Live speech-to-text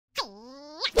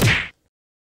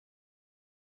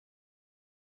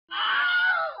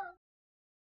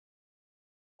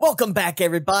Welcome back,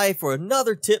 everybody, for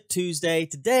another Tip Tuesday.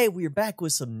 Today, we are back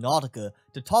with Subnautica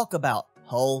to talk about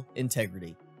hull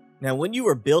integrity. Now, when you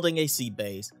are building a sea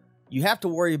base, you have to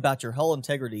worry about your hull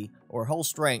integrity or hull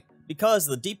strength because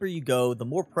the deeper you go, the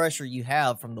more pressure you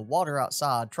have from the water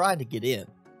outside trying to get in.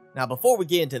 Now, before we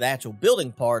get into the actual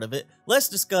building part of it, let's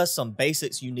discuss some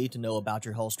basics you need to know about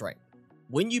your hull strength.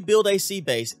 When you build a sea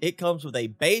base, it comes with a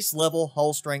base level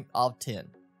hull strength of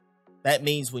 10. That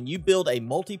means when you build a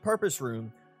multi-purpose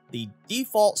room, the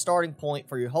default starting point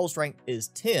for your hull strength is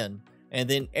 10, and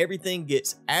then everything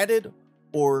gets added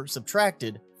or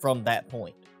subtracted from that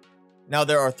point. Now,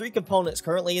 there are 3 components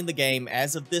currently in the game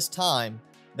as of this time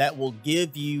that will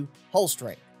give you hull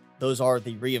strength. Those are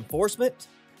the reinforcement,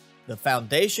 the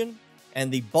foundation,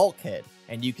 and the bulkhead,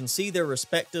 and you can see their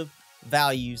respective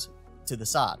values to the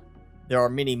side. There are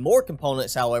many more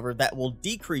components, however, that will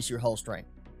decrease your hull strength.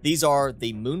 These are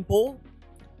the moon pool,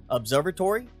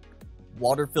 observatory,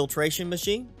 water filtration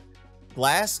machine,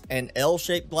 glass and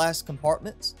L-shaped glass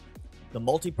compartments, the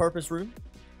multi-purpose room,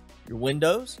 your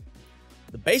windows,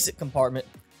 the basic compartment,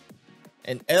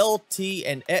 and L, T,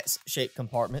 and X shaped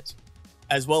compartments,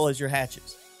 as well as your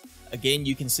hatches. Again,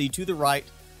 you can see to the right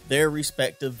their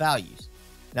respective values.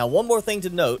 Now, one more thing to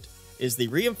note is the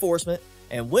reinforcement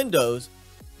and windows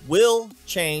will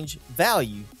change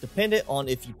value dependent on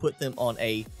if you put them on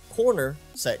a corner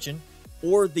section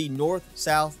or the north,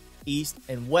 south, east,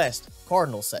 and west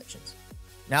cardinal sections.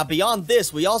 Now, beyond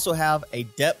this, we also have a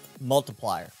depth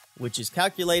multiplier, which is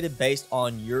calculated based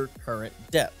on your current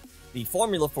depth. The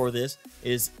formula for this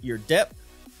is your depth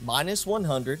minus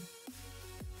 100,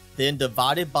 then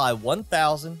divided by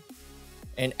 1000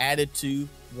 and added to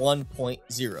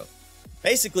 1.0.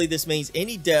 Basically, this means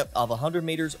any depth of 100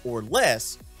 meters or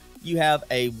less, you have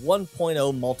a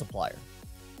 1.0 multiplier.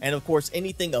 And of course,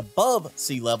 anything above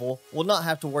sea level will not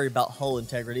have to worry about hull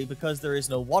integrity because there is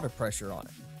no water pressure on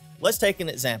it. Let's take an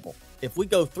example. If we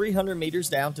go 300 meters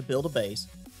down to build a base,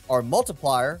 our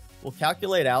multiplier will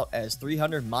calculate out as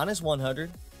 300 minus 100,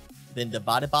 then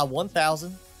divided by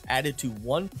 1000, added to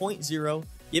 1.0,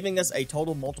 giving us a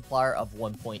total multiplier of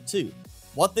 1.2.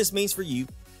 What this means for you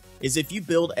is if you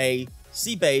build a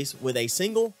sea base with a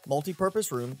single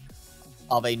multi-purpose room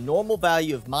of a normal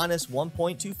value of minus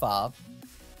 1.25,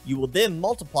 you will then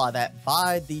multiply that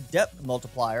by the depth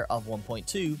multiplier of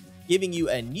 1.2, giving you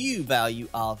a new value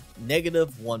of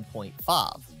negative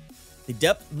 1.5. The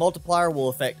depth multiplier will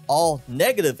affect all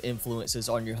negative influences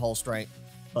on your hull strength,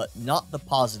 but not the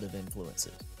positive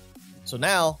influences. So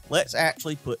now, let's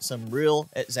actually put some real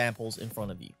examples in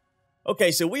front of you.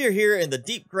 Okay, so we are here in the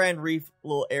deep Grand Reef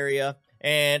little area,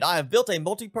 and I have built a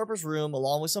multi-purpose room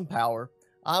along with some power.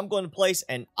 I'm going to place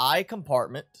an eye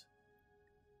compartment,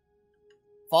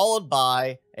 followed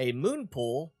by a moon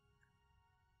pool.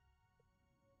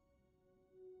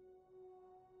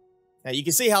 Now you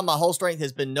can see how my hull strength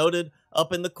has been noted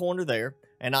up in the corner there,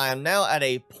 and I am now at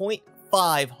a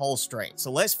 0.5 hull strength.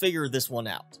 So let's figure this one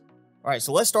out. All right,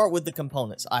 so let's start with the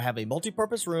components. I have a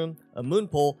multi-purpose room, a moon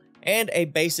pool, and a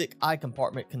basic eye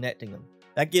compartment connecting them.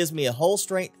 That gives me a hull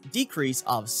strength decrease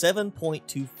of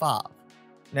 7.25.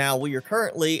 Now we are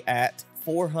currently at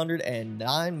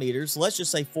 409 meters. Let's just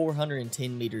say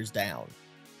 410 meters down.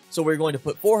 So we're going to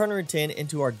put 410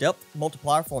 into our depth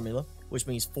multiplier formula, which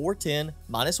means 410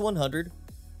 minus 100,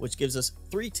 which gives us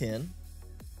 310.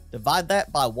 Divide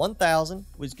that by 1000,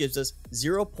 which gives us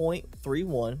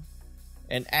 0.31,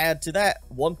 and add to that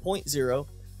 1.0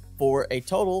 for a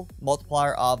total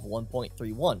multiplier of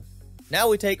 1.31. Now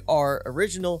we take our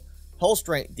original hull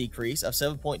strength decrease of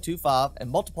 7.25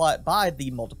 and multiply it by the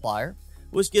multiplier,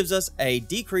 which gives us a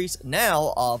decrease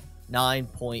now of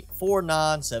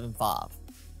 9.4975.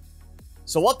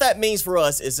 So what that means for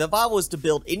us is if I was to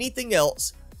build anything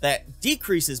else that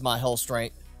decreases my hull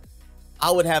strength,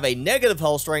 I would have a negative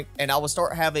hull strength and I would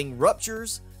start having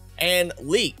ruptures and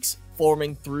leaks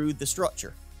forming through the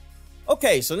structure.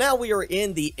 Okay, so now we are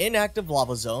in the inactive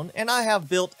lava zone, and I have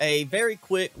built a very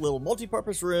quick little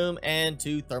multi-purpose room and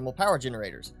 2 thermal power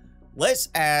generators. Let's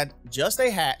add just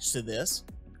a hatch to this,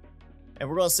 and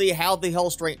we're going to see how the hull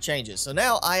strength changes. So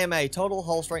now I am at a total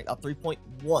hull strength of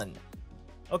 3.1.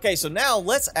 Okay, so now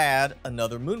let's add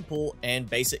another moon pool and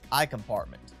basic eye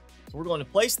compartment. So we're going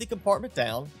to place the compartment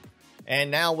down,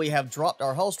 and now we have dropped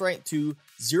our hull strength to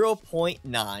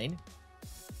 0.9.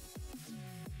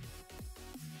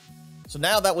 So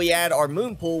now that we add our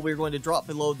moon pool, we're going to drop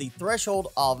below the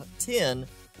threshold of 10,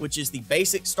 which is the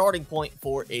basic starting point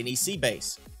for any sea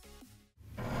base.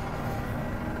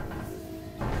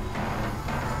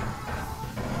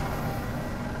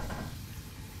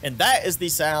 And that is the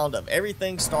sound of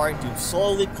everything starting to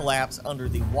slowly collapse under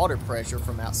the water pressure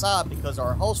from outside because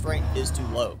our hull strength is too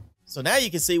low. So now you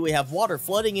can see we have water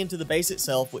flooding into the base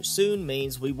itself, which soon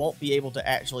means we won't be able to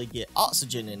actually get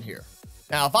oxygen in here.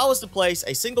 Now, if I was to place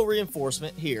a single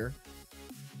reinforcement here,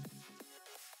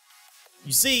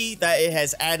 you see that it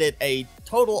has added a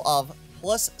total of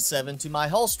 +7 to my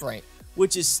hull strength,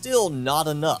 which is still not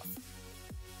enough.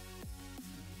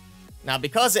 Now,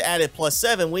 because it added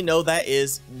 +7, we know that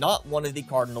is not one of the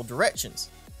cardinal directions.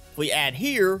 If we add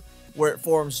here, where it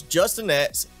forms just an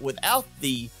X without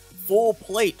the full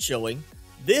plate showing,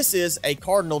 this is a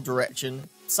cardinal direction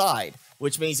side,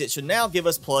 which means it should now give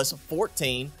us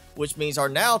 +14, which means our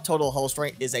now total hull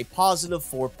strength is a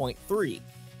 +4.3.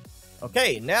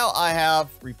 Okay, now I have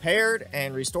repaired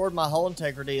and restored my hull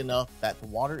integrity enough that the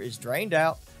water is drained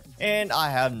out and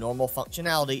I have normal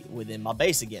functionality within my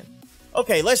base again.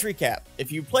 Okay, let's recap.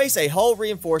 If you place a hull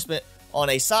reinforcement on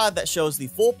a side that shows the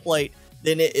full plate,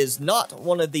 then it is not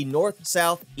one of the north,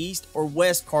 south, east, or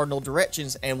west cardinal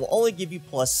directions and will only give you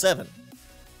 +7.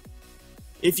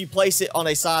 If you place it on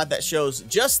a side that shows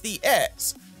just the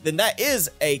X, then that is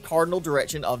a cardinal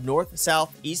direction of north,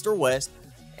 south, east, or west,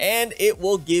 and it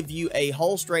will give you a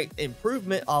hull strength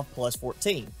improvement of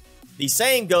 +14. The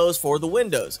same goes for the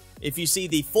windows. If you see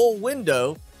the full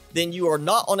window, then you are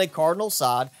not on a cardinal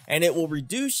side and it will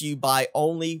reduce you by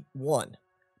only 1.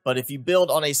 But if you build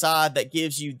on a side that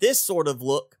gives you this sort of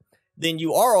look, then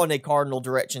you are on a cardinal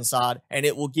direction side and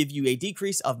it will give you a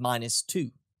decrease of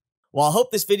 -2. Well, I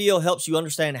hope this video helps you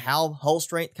understand how hull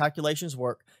strength calculations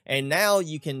work, and now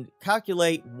you can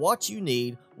calculate what you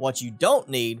need, what you don't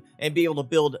need, and be able to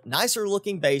build nicer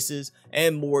looking bases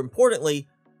and, more importantly,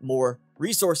 more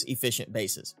resource efficient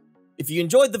bases. If you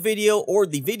enjoyed the video or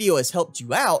the video has helped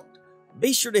you out,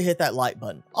 be sure to hit that like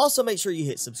button. Also, make sure you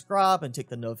hit subscribe and tick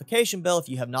the notification bell if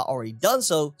you have not already done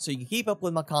so you can keep up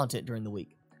with my content during the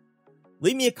week.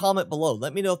 Leave me a comment below.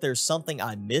 Let me know if there's something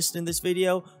I missed in this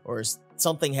video or if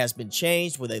something has been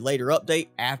changed with a later update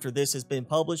after this has been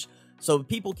published so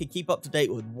people can keep up to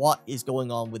date with what is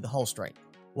going on with the hull strength.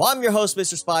 Well, I'm your host,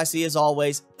 Mr. Spicy, as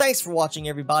always. Thanks for watching,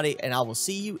 everybody, and I will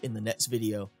see you in the next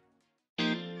video.